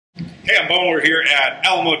Hey, I'm Bowen. We're here at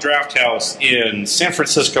Alamo Draft House in San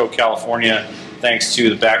Francisco, California. Thanks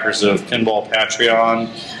to the backers of Pinball Patreon.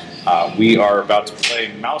 We are about to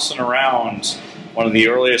play Mousin' Around, one of the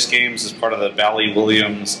earliest games as part of the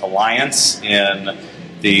Bally-Williams Alliance in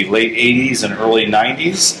the late 80s and early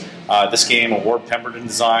 90s. This game, a Ward Pemberton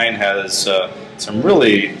design, has some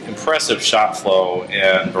really impressive shot flow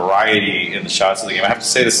and variety in the shots of the game. I have to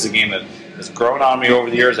say this is a game that has grown on me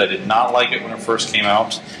over the years. I did not like it when it first came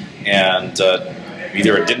out, and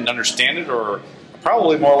either I didn't understand it or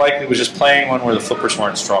probably more likely was just playing one where the flippers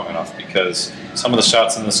weren't strong enough, because some of the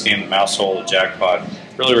shots in this game, the mouse hole, the jackpot,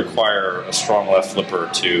 really require a strong left flipper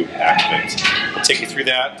to activate. We'll take you through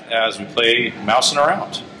that as we play Mousin'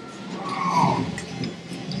 Around.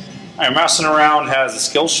 Alright, Mousin' Around has a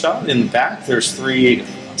skill shot in the back. There's 3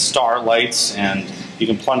 star lights, and you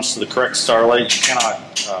can plunge to the correct star light. You cannot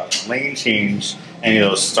lane change any of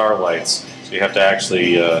those star lights, so you have to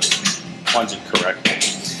actually plunge it correctly.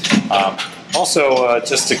 Also,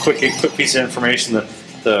 just a quick piece of information: that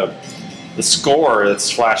the score that's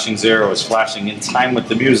flashing 0 is flashing in time with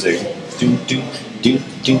the music. Do do do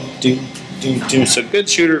do do do do. So good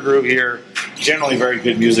shooter groove here. Generally, very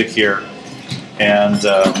good music here, and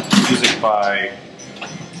music by a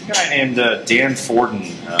guy named Dan Forden.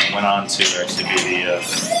 Went on to actually be the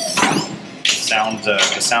sound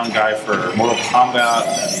guy for Mortal Kombat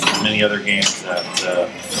and many other games at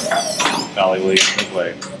Bally-Williams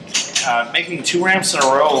Midway. Making 2 ramps in a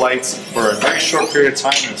row lights for a very short period of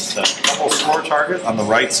time is a double score target on the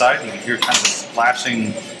right side. You can hear kind of a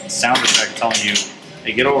splashing sound effect telling you,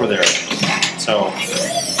 hey, get over there. So,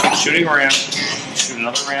 shooting a ramp, shoot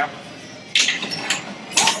another ramp,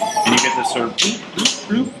 and you get this sort of bloop, bloop,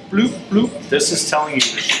 bloop, bloop, bloop. This is telling you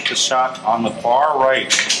to shoot the shot on the far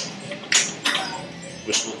right,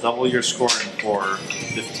 which will double your scoring for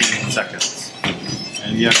 15 seconds.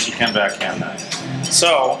 And yes, you can backhand that.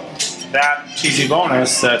 So, that cheesy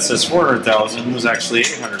bonus that says 400,000 was actually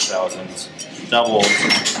 800,000, doubled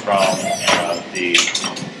from the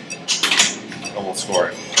double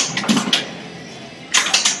scoring.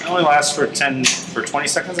 It only lasts for 20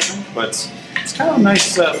 seconds, I think, but it's kind of a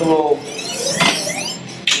nice little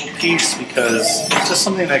piece, because it's just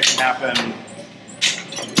something that can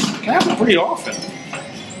happen pretty often.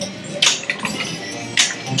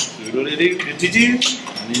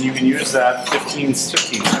 And then you can use that 15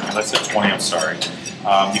 seconds, I said 20, I'm sorry.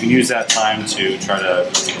 You can use that time to try to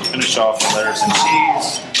finish off the letters and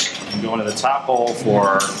cheese. You can go into the top hole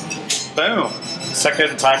for, boom. The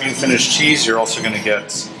second time you finish cheese, you're also going to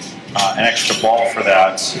get an extra ball for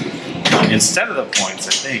that instead of the points,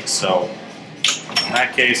 I think. So in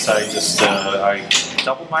that case, I just I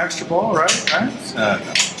doubled my extra ball, right?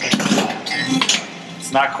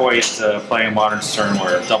 It's not quite playing a modern Stern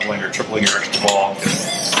where doubling or tripling your extra ball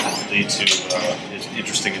can lead to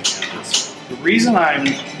interesting enchantments. The reason I'm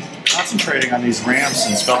concentrating on these ramps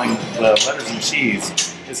and spelling the letters in cheese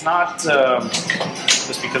is not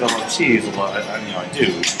just because I love cheese, although I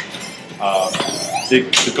do.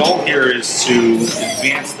 The goal here is to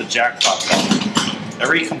advance the jackpot value.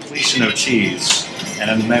 Every completion of cheese,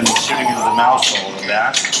 and then shooting into the mouse hole in the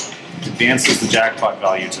back, advances the jackpot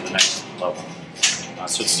value to the next level.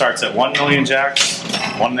 So it starts at 1 million jacks,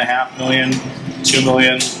 1.5 million, 2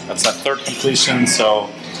 million. That's that third completion, so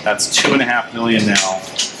that's 2.5 million now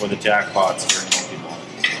for the jackpots for people.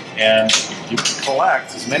 And you can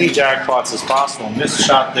collect as many jackpots as possible. Miss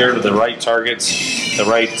shot there to the right targets, the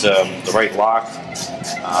right lock,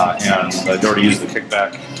 and I've already used the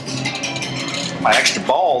kickback. My extra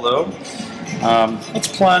ball, though. Let's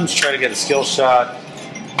plunge, try to get a skill shot.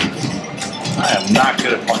 I am not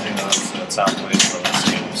good at plunging those top plates for this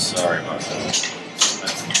game. Sorry about that.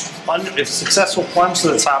 If successful plunge to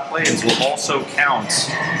the top planes will also count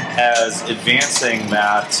as advancing the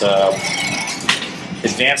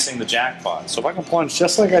jackpot. So if I can plunge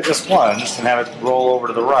just like I just plunged and have it roll over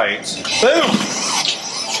to the right, boom!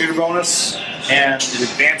 Shooter bonus, and it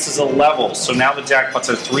advances a level. So now the jackpots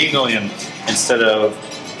are 3 million instead of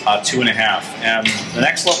 2.5. And the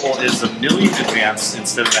next level is 1 million advance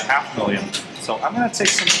instead of 500,000. So I'm going to take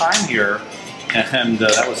some time here, and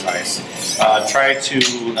that was nice. Try to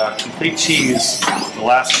complete cheese the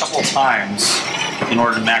last couple of times in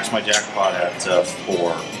order to max my jackpot at 5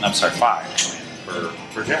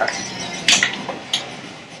 per jack.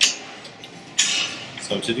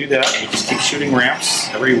 So to do that, we just keep shooting ramps.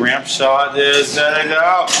 Every ramp shot is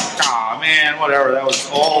oh man, whatever. That was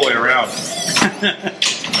all the way around.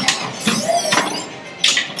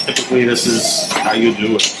 Typically, this is how you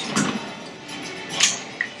do it.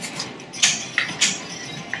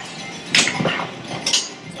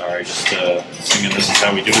 Sorry, just singing "This is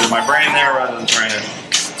how we do it" in my brain there, rather than trying to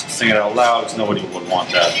sing it out loud, because nobody would want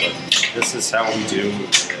that. But this is how we do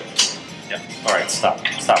it. Yeah. All right, stop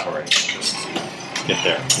already. Just get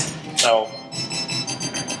there. So,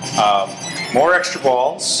 more extra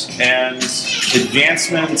balls and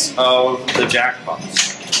advancement of the jackpots.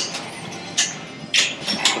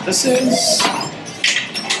 But this is.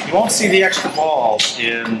 You won't see the extra balls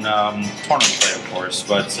in tournament play, of course,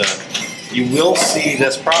 but you will see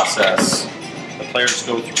this process the players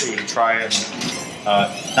go through to try and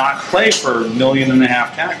not play for $1.5 million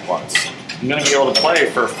jackpots. I'm going to be able to play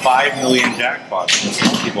for 5 million jackpots in this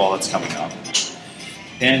multi-ball that's coming up.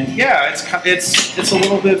 And yeah, it's a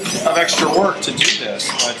little bit of extra work to do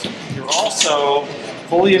this, but you're also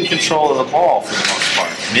fully in control of the ball for the most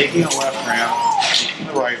part. Making the left ramp, making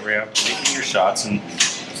the right ramp, making your shots, and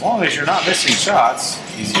as long as you're not missing shots,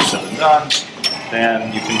 easier said than done,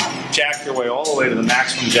 then you can jack your way all the way to the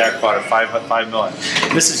maximum jackpot of 5 million.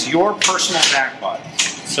 This is your personal jackpot.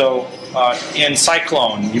 So in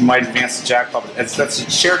Cyclone, you might advance the jackpot. That's a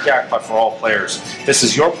shared jackpot for all players. This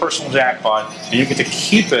is your personal jackpot, and you get to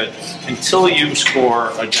keep it until you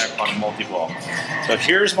score a jackpot in multi-ball. So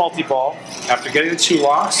here's multi-ball. After getting the 2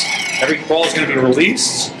 locks, every ball is going to be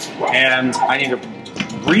released, and I need to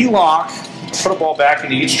relock, put a ball back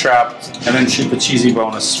into each trap, and then shoot the cheesy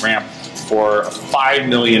bonus ramp for a 5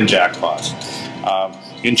 million jackpot.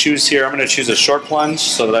 You can choose here. I'm going to choose a short plunge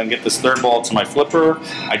so that I can get this 3rd ball to my flipper.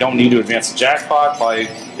 I don't need to advance the jackpot by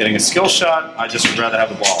getting a skill shot. I just would rather have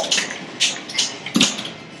the ball.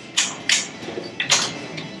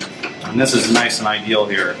 And this is nice and ideal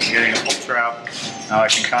here. Getting a full trap. Now I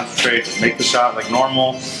can concentrate, make the shot like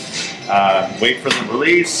normal, wait for the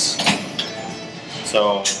release.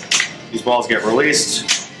 So these balls get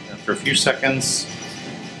released after a few seconds.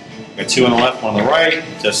 Got 2 on the left, 1 on the right.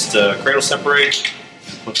 Just cradle separate.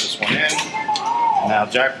 Put this one in. And now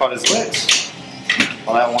jackpot is lit.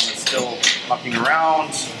 While that one is still mucking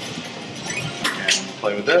around. And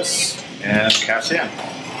play with this and cash in.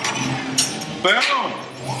 Boom!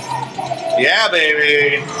 Yeah,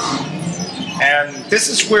 baby! And this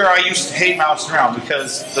is where I used to hate mousing around,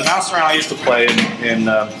 because the mouse around I used to play in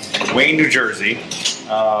Wayne, New Jersey,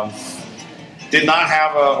 did not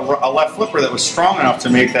have a left flipper that was strong enough to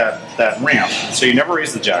make that ramp. So you never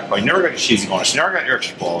raised the jackpot, you never got your cheesy bonus, you never got your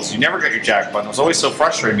extra balls, you never got your jackpot. It was always so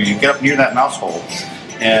frustrating. You'd get up near that mouse hole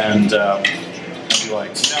and I'd be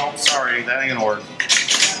like, no, sorry, that ain't gonna work.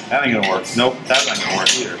 That ain't gonna work. Nope, that's not gonna work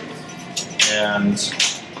either. And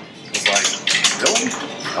it's like, really?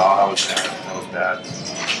 Oh, that was bad. That was bad.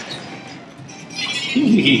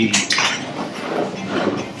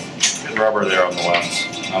 Good rubber there on the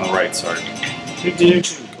left, on the right, sorry.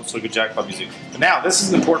 Looks like a jackpot music. But now, this is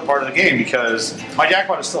an important part of the game, because my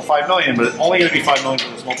jackpot is still 5 million, but it's only going to be 5 million for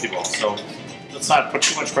this multi-ball. So let's not put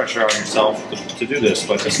too much pressure on yourself to do this,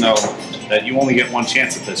 but just know that you only get one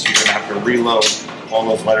chance at this. You're going to have to reload all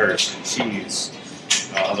those letters and cheese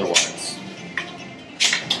otherwise.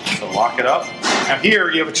 So lock it up. Now here,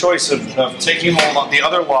 you have a choice of taking the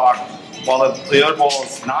other lock while the other ball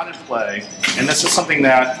is not in play, and this is something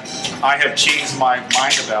that I have changed my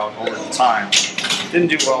mind about over the time. Didn't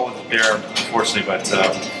do well with it there, unfortunately, but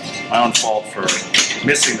my own fault for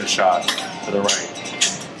missing the shot to the right.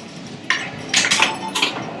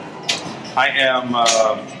 I am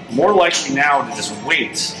more likely now to just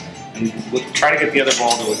wait and try to get the other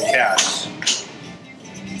ball to a catch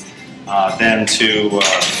than to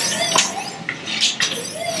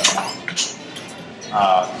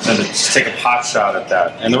just take a pot shot at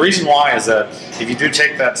that. And the reason why is that if you do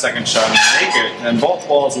take that second shot and make it, then both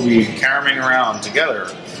balls will be caroming around together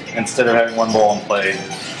instead of having one ball in play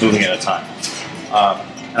moving at a time.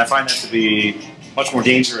 And I find that to be much more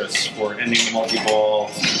dangerous for ending the multi-ball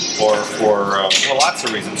or for well, lots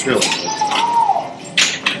of reasons, really.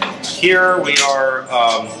 Here we are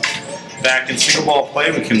back in single ball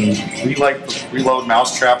play. We can reload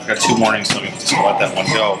Mousetrap. We've got 2 mornings, so we can just let that one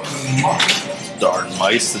go. Darn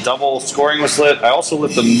mice. The double scoring was lit. I also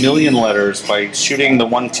lit the million letters by shooting the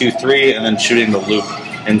 1, 2, 3 and then shooting the loop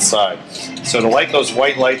inside. So to light those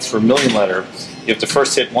white lights for million letter, you have to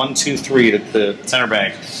first hit 1, 2, 3 to the center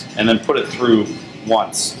bank and then put it through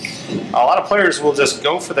once. A lot of players will just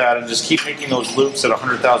go for that and just keep making those loops at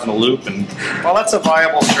 100,000 a loop, and while that's a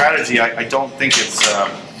viable strategy, I don't think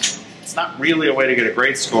it's not really a way to get a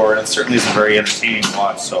great score, and it certainly isn't very entertaining to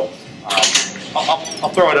watch. So I'll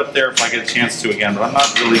throw it up there if I get a chance to again, but I'm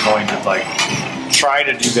not really going to try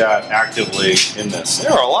to do that actively in this.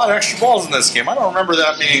 There are a lot of extra balls in this game. I don't remember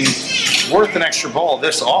that being worth an extra ball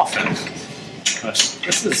this often.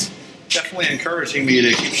 This is definitely encouraging me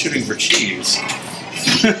to keep shooting for cheese.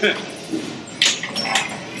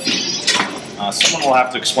 Someone will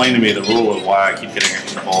have to explain to me the rule of why I keep getting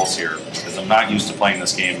extra balls here, because I'm not used to playing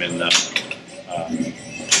this game in arcade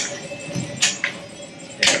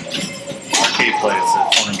play. It's a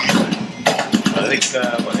tournament play. I think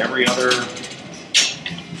what, every other.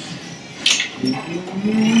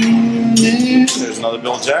 There's another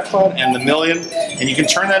bill jackpot and the million, and you can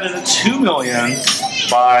turn that into 2 million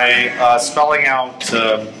by spelling out,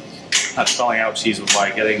 not spelling out cheese, but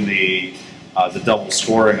by getting the double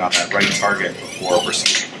scoring on that right target before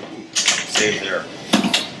proceeding. Save there.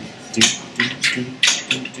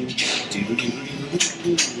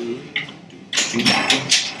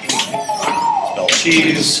 Spell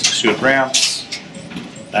cheese, shoot ramps.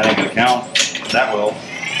 That ain't gonna count. That will.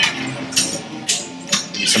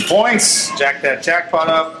 Some points, jack that jackpot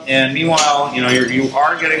up, and meanwhile, you know, you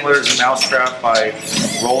are getting letters in mousetrap by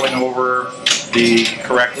rolling over the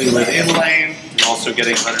correctly lit in lane. You're also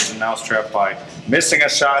getting letters in mousetrap by missing a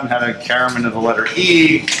shot and having to carry them into the letter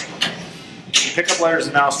E. You pick up letters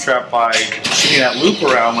in mousetrap by shooting that loop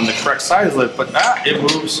around when the correct side is lit, but it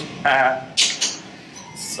moves.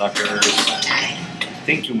 Suckers. You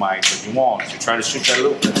think you might, but you won't. You try to shoot that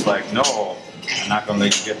loop, and it's like, no, I'm not going to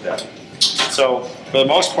let you get that. So, for the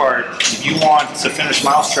most part, if you want to finish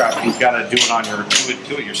mousetrap, you've got to do it on your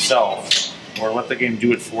do it yourself, or let the game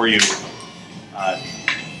do it for you.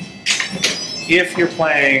 If you're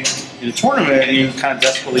playing in a tournament and you kind of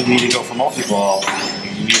desperately need to go for multi-ball,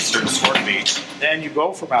 you need a certain score to beat, then you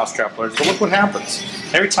go for mousetrap letters. But look what happens.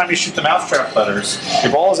 Every time you shoot the mousetrap letters,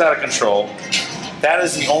 your ball is out of control. That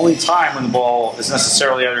is the only time when the ball is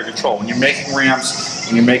necessarily out of your control. When you're making ramps,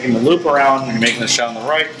 when you're making the loop around, when you're making the shot on the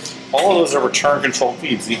right, all of those are return control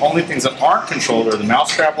feeds. The only things that aren't controlled are the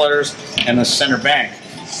mousetrap letters and the center bank.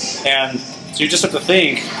 And so you just have to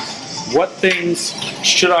think, what things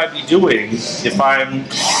should I be doing if I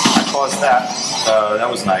caused that? That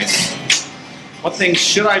was nice. What things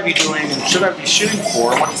should I be doing and should I be shooting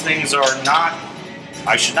for? What things are not,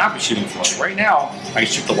 I should not be shooting for? Right now, I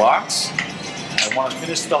shoot the locks. I want to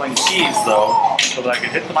finish spelling cheese though, so that I can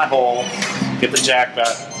hit my hole, get the jackpot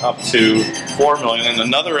up to 4 million and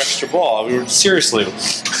another extra ball. We were seriously.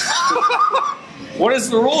 What is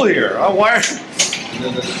the rule here? Why are,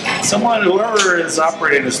 someone, whoever is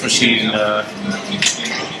operating this machine,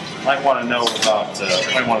 might want to know about. This.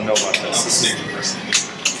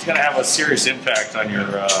 It's going to have a serious impact on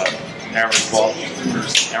your average ball,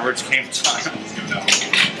 average game time.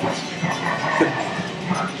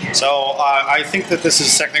 So I think that this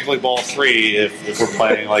is technically ball 3 if we're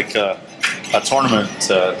playing like a tournament.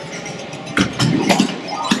 So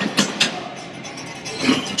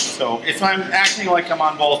if I'm acting like I'm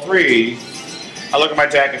on ball 3, I look at my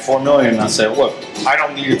jack at 4 million and I say, look, I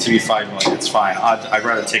don't need it to be 5 million. It's fine. I'd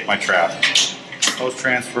rather take my trap. Post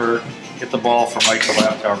transfer, hit the ball from right to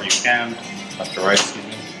left, however you can, left to right. Excuse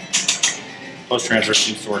me. Post transfer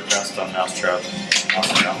seems to work best on mousetrap.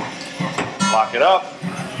 Lock it up.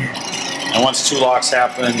 And once 2 locks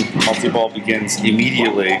happen, multi-ball begins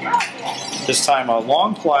immediately. This time a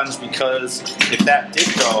long plunge, because if that did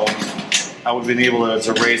go, I would have been able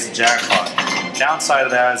to raise the jackpot. Downside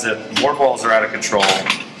of that is that more balls are out of control,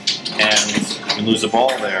 and you lose a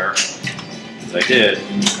ball there, as I did.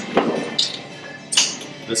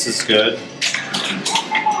 This is good.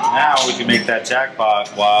 Now we can make that jackpot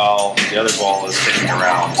while the other ball is kicking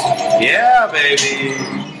around. Yeah, baby!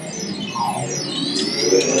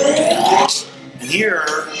 And here,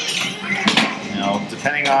 you know,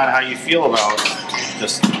 depending on how you feel about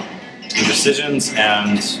just your decisions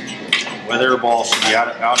and whether a ball should be out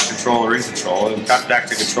of control or in control, and got back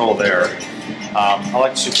to control there. I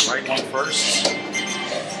like to shoot the right one first.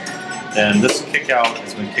 Then this kick out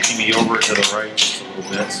has been kicking me over to the right just a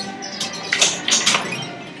little bit.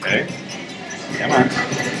 Okay, come on.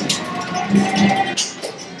 This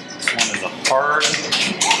one is a hard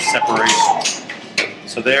separation.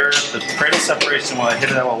 So there, the cradle separation, when I hit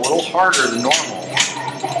it out a little harder than normal,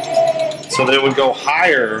 so that it would go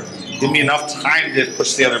higher, give me enough time to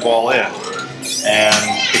push the other ball in. And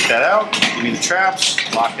pick that out, give me the traps,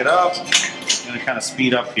 lock it up. I'm going to kind of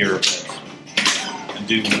speed up here a bit and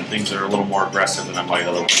do things that are a little more aggressive than I might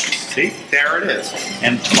otherwise. See, there it is.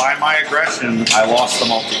 And by my aggression, I lost the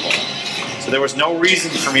multi-ball. So there was no reason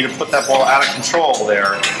for me to put that ball out of control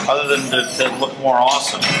there, other than to look more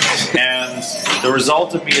awesome. And the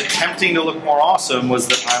result of me attempting to look more awesome was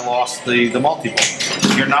that I lost the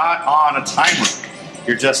multi-ball. You're not on a timer.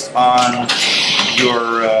 You're just on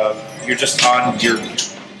your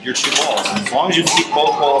your 2 balls. And as long as you keep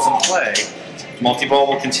both balls in play, multi-ball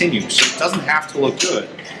will continue. So it doesn't have to look good.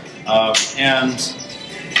 And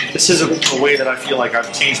this is a way that I feel like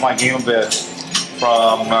I've changed my game a bit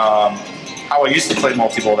from how I used to play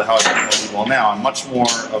multi-ball to how I play multi-ball now. I'm much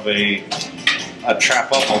more of a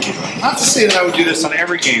trap-up multi-ball. Not to say that I would do this on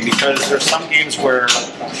every game, because there's some games where,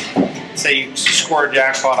 say you score a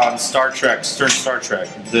jackpot on Star Trek, Stern Star Trek,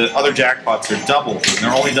 the other jackpots are doubled, and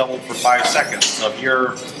they're only doubled for 5 seconds. So if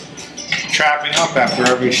you're trapping up after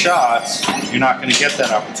every shot, you're not going to get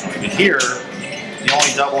that opportunity. But here, the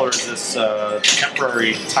only doubler is this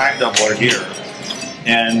temporary time doubler here.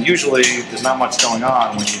 And usually, there's not much going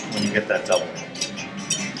on when you get that double.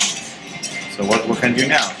 So what can I do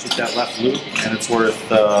now? Shoot that left loop, and it's worth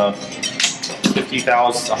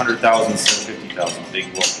 50,000, 100,000 instead of 50,000. Big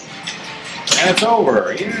whoop. And it's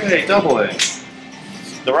over. Yay, doubling.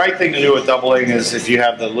 The right thing to do with doubling is if you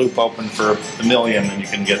have the loop open for $1 million, then you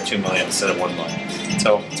can get $2 million instead of $1 million.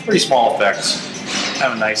 So it's a pretty small effect.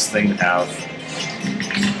 Kind of a nice thing to have.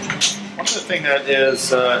 One other thing that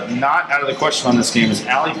is not out of the question on this game is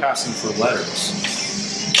alley passing for letters.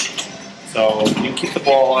 So you can keep the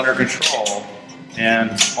ball under control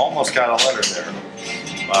and almost got a letter there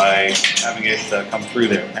by having it come through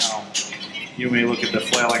there. Now, you may look at the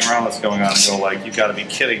flailing around that's going on and go like, you've got to be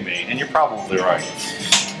kidding me. And you're probably right.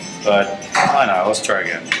 But why not? Let's try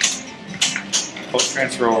again. Post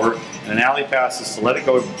transfer over, and an alley pass is to let it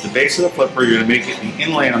go to the base of the flipper. You're going to make it the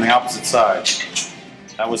in lane on the opposite side.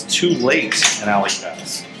 That was too late, an alley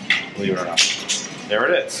pass, believe it or not. There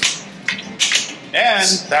it is. And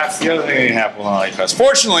that's the other thing that can happen with an alley pass.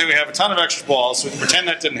 Fortunately, we have a ton of extra balls, so we can pretend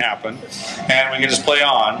that didn't happen, and we can just play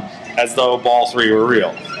on as though ball 3 were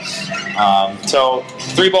real. So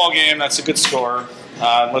 3-ball game, that's a good score.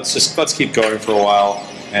 Let's keep going for a while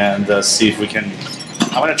and see if we can.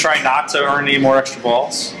 I'm going to try not to earn any more extra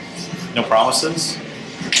balls. No promises.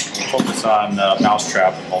 We'll focus on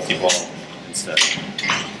mousetrap and multi-ball instead.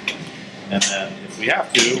 And then if we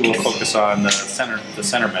have to, we'll focus on the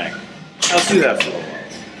center bank. Let's do that for a while.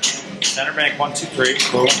 Center bank 1, 2, 3.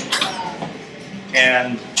 Boom.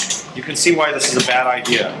 And you can see why this is a bad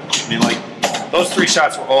idea. I mean, like, those 3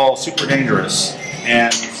 shots were all super dangerous.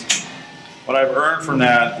 And what I've earned from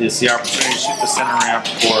that is the opportunity to shoot the center ramp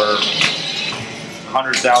for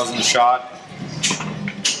 100,000 a shot.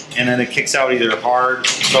 And then it kicks out either hard.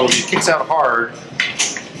 So if it kicks out hard,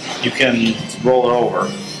 you can roll it over.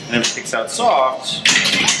 And if it kicks out soft,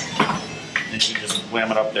 then you can just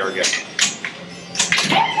wham it up there again.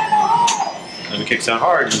 And if it kicks out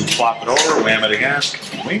hard, you can flop it over, wham it again.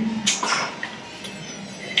 Wing.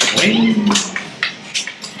 Wing.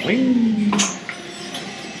 Wing.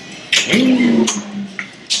 Wing.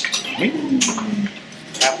 Wing.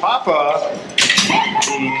 At Papa,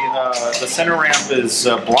 the center ramp is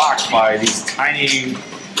blocked by these tiny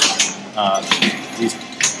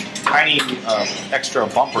extra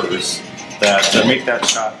bumpers that make that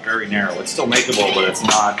shot very narrow. It's still makeable, but it's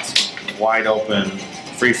not wide open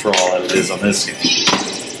free-for-all that it is on this game.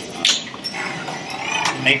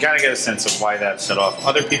 And you kind of get a sense of why that set off.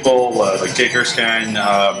 Other people, like Jake Erskine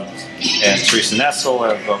and Teresa Nessel,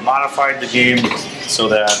 have modified the game so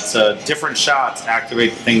that different shots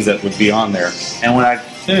activate the things that would be on there. And when I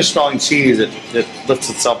finish spelling cheese, it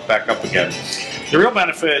lifts itself back up again. The real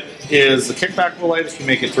benefit is the kickback will light if you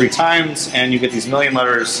make it 3 times, and you get these million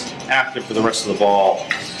letters active for the rest of the ball.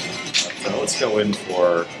 So let's go in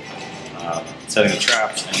for setting the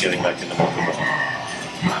traps and getting back into multi-ball.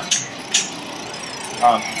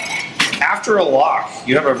 After a lock,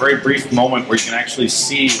 you have a very brief moment where you can actually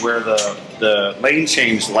see where the lane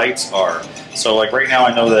change lights are. So like right now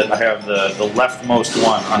I know that I have the leftmost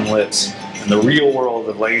one unlit in the real world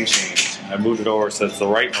of lane change. I moved it over so it's the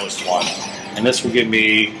rightmost one. And this will give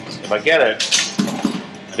me, if I get it,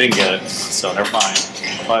 I didn't get it, so never mind.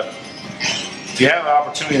 But you have an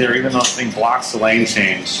opportunity there, even though the thing blocks the lane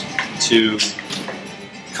change, to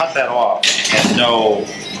cut that off and know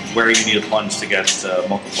where you need a plunge to get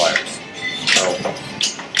multipliers. So we'll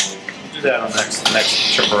do that on the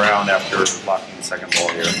next trip around after blocking the second ball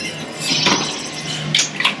here.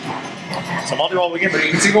 So multi-ball begin, but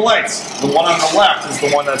you can see the lights. The one on the left is the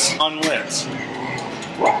one that's unlit.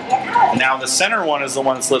 Now the center one is the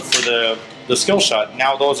one that's lit for the skill shot.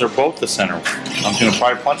 Now those are both the center one. I'm going to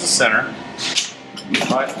probably plunge the center,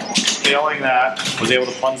 but failing that, was able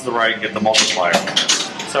to plunge the right and get the multiplier.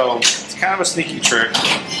 So it's kind of a sneaky trick.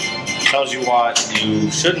 Tells you what you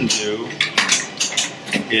shouldn't do.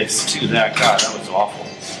 It's to that. God, that was awful.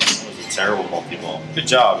 That was a terrible multi-ball. Good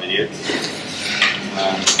job, idiot.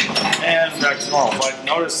 And back to normal. But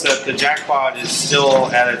notice that the jackpot is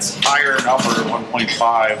still at its higher number,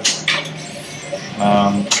 1.5.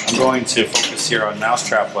 I'm going to focus here on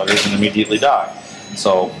mousetrap letters and immediately die.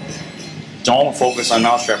 So don't focus on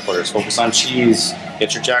mousetrap letters. Focus on cheese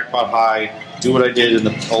get your jackpot high, do what I did in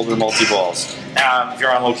the older multi-balls. Now, if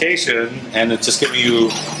you're on location and it's just giving you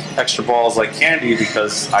extra balls like candy,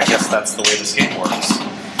 because I guess that's the way this game works,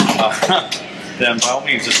 then by all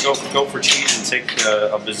means, just go for cheese and take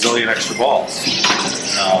a bazillion extra balls.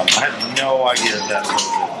 I had no idea that was it.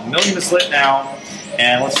 1 million is lit now,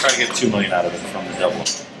 and let's try to get 2 million out of it from the double.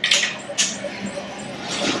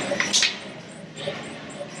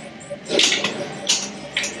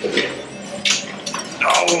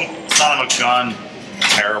 No, son of a gun.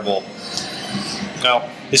 Terrible. Well,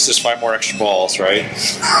 this is 5 more extra balls, right?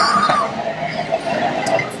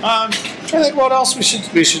 I'm trying to think what else we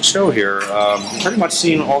should show here. Pretty much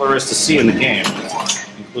seen all there is to see in the game,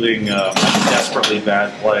 including desperately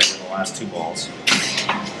bad play with the last 2 balls,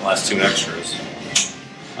 the last 2 extras.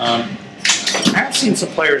 I have seen some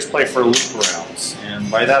players play for loop rounds, and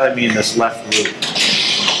by that I mean this left loop.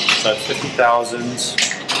 So at 50,000, and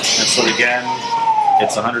so again,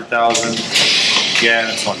 it's 100,000. Again,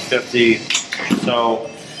 it's 150. So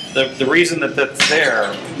the reason that that's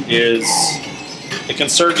there is it can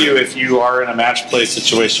serve you if you are in a match play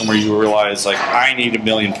situation where you realize, like, I need 1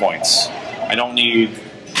 million points. I don't need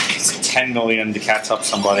 10 million to catch up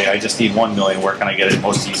somebody. I just need 1 million. Where can I get it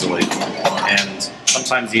most easily? And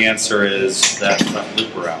sometimes the answer is that left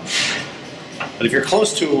loop around. But if you're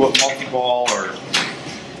close to a multi-ball, or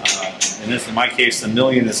in my case, the 1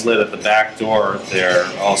 million is lit at the back door there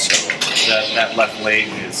also. That left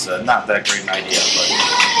lane is not that great an idea. But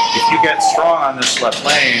if you get strong on this left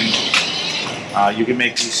lane, you can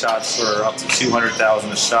make these shots for up to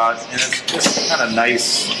 200,000 a shot, and it's just kind of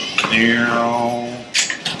nice, you know.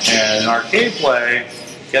 And in arcade play,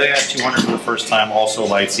 getting that 200 for the first time also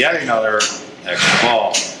lights yet another extra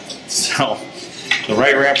ball. So the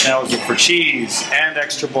right ramp now is for cheese and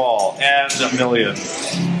extra ball and 1 million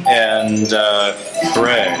and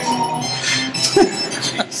hooray.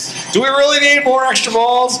 Do we really need more extra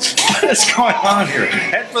balls? What is going on here?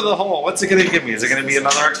 Head for the hole. What's it going to give me? Is it going to be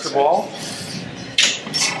another extra ball?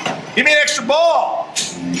 Give me an extra ball!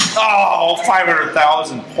 Oh,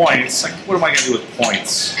 500,000 points. Like, what am I going to do with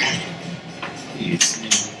points?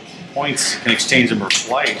 These points, you can exchange them for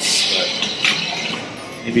flights, but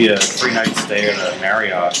maybe a 3-night stay at a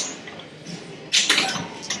Marriott.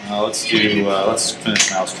 Let's finish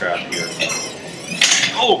Mousetrap here.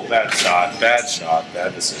 Oh, bad shot, bad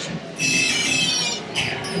decision.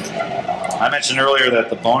 I mentioned earlier that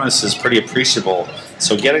the bonus is pretty appreciable,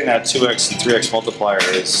 so getting that 2x and 3x multiplier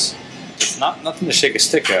is nothing to shake a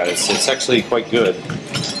stick at. It's actually quite good.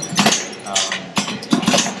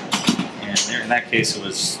 And there, in that case, it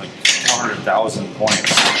was like 400,000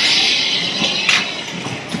 points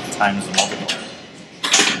times the multiplier.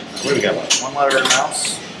 What do we got left? 1 letter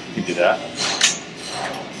mouse. You can do that.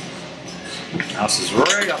 Mouse is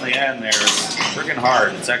right on the end there. It's friggin'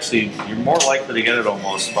 hard. It's actually, you're more likely to get it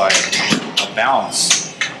almost by a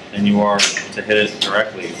bounce than you are to hit it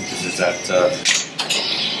directly, because there's that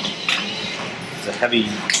there's a heavy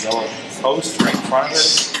yellow post right in front of it.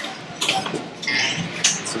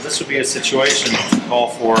 So this would be a situation to call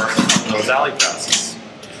for those alley passes.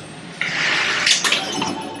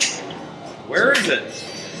 Where is it?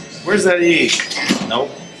 Where's that E?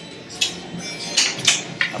 Nope.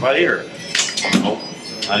 How about here? Nope,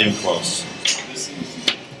 not even close.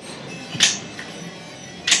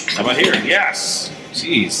 How about here? Yes!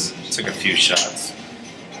 Jeez, took a few shots.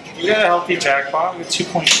 We got a healthy jackpot. We got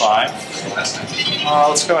 2.5.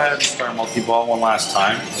 Let's go ahead and start multi-ball one last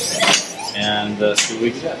time and see what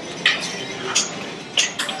we can get.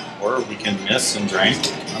 Or we can miss and drain.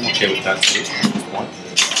 I'm okay with that too at this point.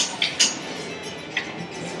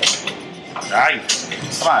 Nice.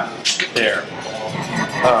 Come on. There.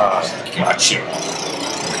 Gotcha.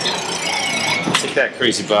 Take that,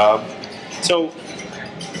 Crazy Bob. So,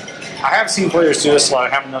 I have seen players do this a lot. I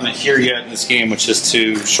haven't done it here yet in this game, which is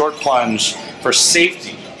to short plunge for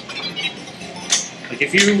safety. Like,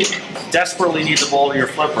 if you desperately need the ball to your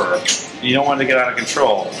flipper, and you don't want it to get out of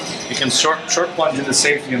control, you can short plunge into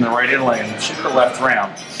safety in the right in lane, shoot the left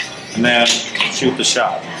ramp, and then shoot the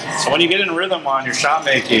shot. So when you get in rhythm on your shot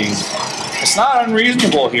making, it's not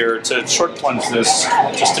unreasonable here to short plunge this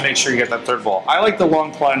just to make sure you get that third ball. I like the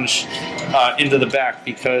long plunge into the back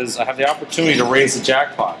because I have the opportunity to raise the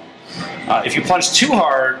jackpot. If you plunge too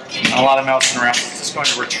hard and a lot of mousing around, it's just going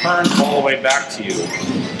to return all the way back to you.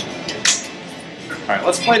 Alright,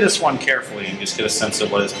 let's play this one carefully and just get a sense of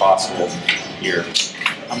what is possible here.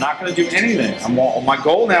 I'm not going to do anything. My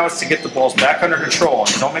goal now is to get the balls back under control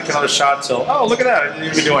and don't make another shot till, oh, look at that, I didn't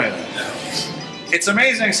even do anything. It's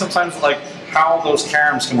amazing sometimes, like, how those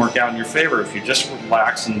caroms can work out in your favor if you just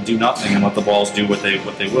relax and do nothing and let the balls do what they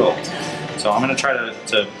will. So I'm going to try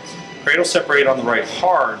to cradle separate on the right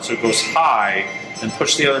hard so it goes high, and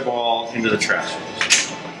push the other ball into the trap.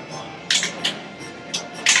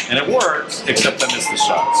 And it worked, except I missed the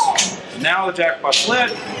shots. Now the jackpot's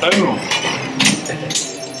lit, boom. Okay.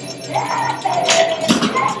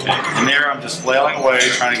 And there I'm just flailing away,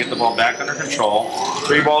 trying to get the ball back under control.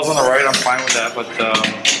 3 balls on the right, I'm fine with that, but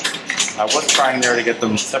I was trying there to get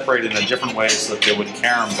them separated in a different way so that they would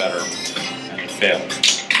carom better, and it failed.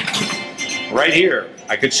 Right here,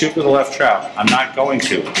 I could shoot with the left trap. I'm not going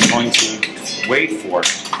to. I'm going to wait for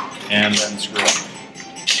it and then screw up.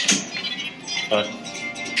 But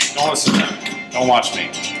don't listen to me. Don't watch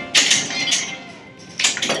me.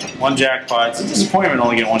 1 jackpot. It's a disappointment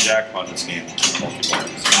only getting 1 jackpot in this game. So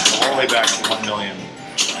all the way back to 1 million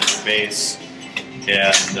as your base.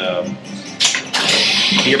 And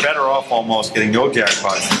you're better off almost getting no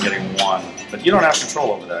jackpots than getting 1. But you don't have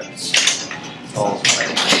control over that. It's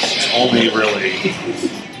only really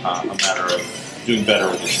a matter of doing better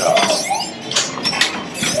with the shots.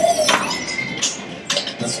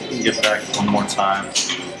 Let's see if we can get back one more time.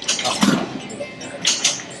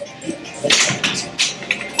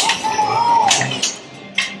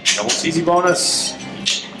 Double easy bonus.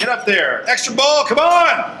 Get up there. Extra ball, come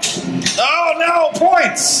on! Oh no,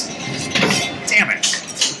 points! Damn it.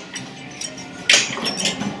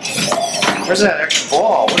 Where's that extra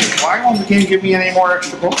ball? Why won't the game give me any more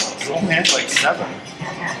extra balls? It only had like 7.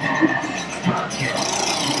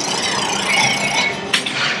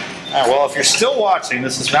 Well, if you're still watching,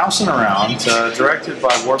 this is Mousin Around, directed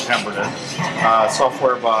by Ward Pemberton,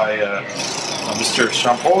 software by Mr.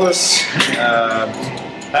 Strampolis,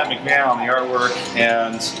 Pat McMahon on the artwork,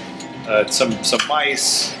 and some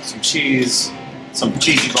mice, some cheese, some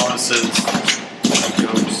cheesy bonuses, some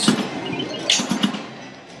jokes.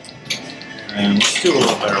 And let's do a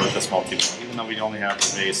little better with this multi-ball, even though we only have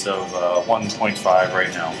a base of 1.5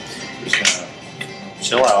 right now. We're just gonna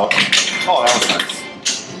chill out. Oh, that was nice.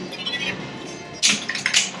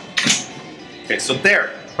 Okay, so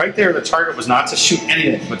there, right there, the target was not to shoot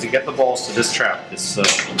anything, but to get the balls to this trap, this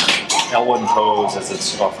L1 pose, as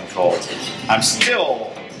it's often called. I'm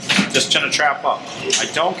still just gonna trap up. I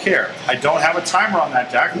don't care. I don't have a timer on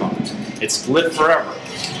that jackpot. It's lit forever.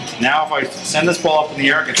 Now if I send this ball up in the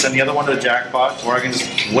air, I can send the other one to the jackpot, or I can just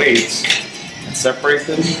wait and separate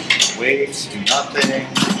them. Wait, do nothing.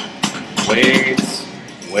 Wait.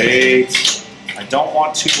 I don't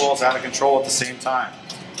want 2 balls out of control at the same time.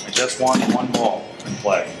 I just want 1 ball in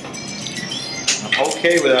play. I'm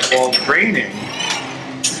okay with that ball draining.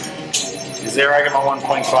 Is there I get my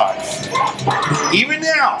 1.5. Even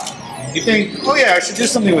now, you think, oh yeah, I should do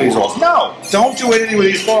something with these balls. No, don't do anything with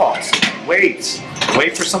these balls. Wait.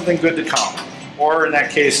 Wait for something good to come. Or in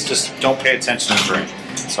that case, just don't pay attention and drain.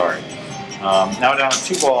 Sorry. Now down to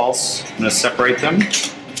 2 balls. I'm going to separate them.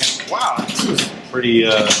 Wow, this was pretty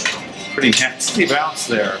nasty bounce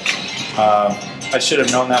there. I should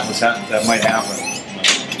have known that might happen.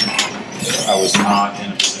 I was not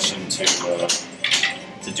in a position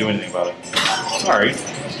to do anything about it. Sorry.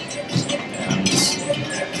 And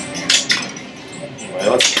anyway,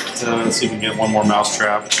 let's see if we can get one more mouse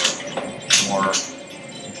trap. More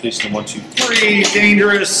completion. 1, 2, 3.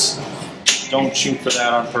 Dangerous. Don't shoot for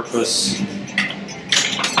that on purpose.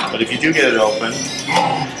 But if you do get it open,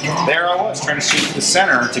 there I was trying to shoot to the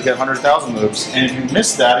center to get 100,000 moves, and if you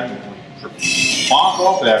miss that, bonk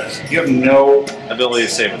off that, you have no ability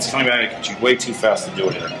to save it. It's coming back at you way too fast to do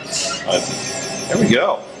it here. There we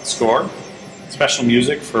go. Score. Special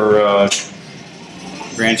music for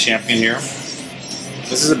Grand Champion here.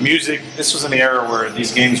 This is this was an era where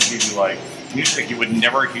these games would give you like music you would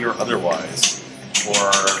never hear otherwise for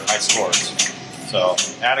high scores. So,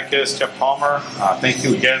 Atticus, Jeff Palmer, thank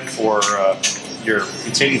you again for your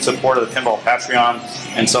continued support of the Pinball Patreon,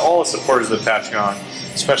 and to all the supporters of the Patreon,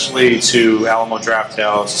 especially to Alamo Draft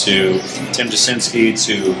House, to Tim Jasinski,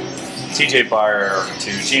 to TJ Byer,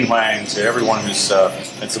 to Gene Wang, to everyone who's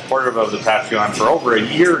been supportive of the Patreon for over a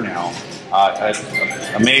year now. I'm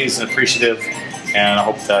amazed and appreciative, and I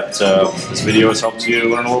hope that this video has helped you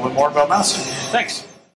learn a little bit more about Mousin. Thanks.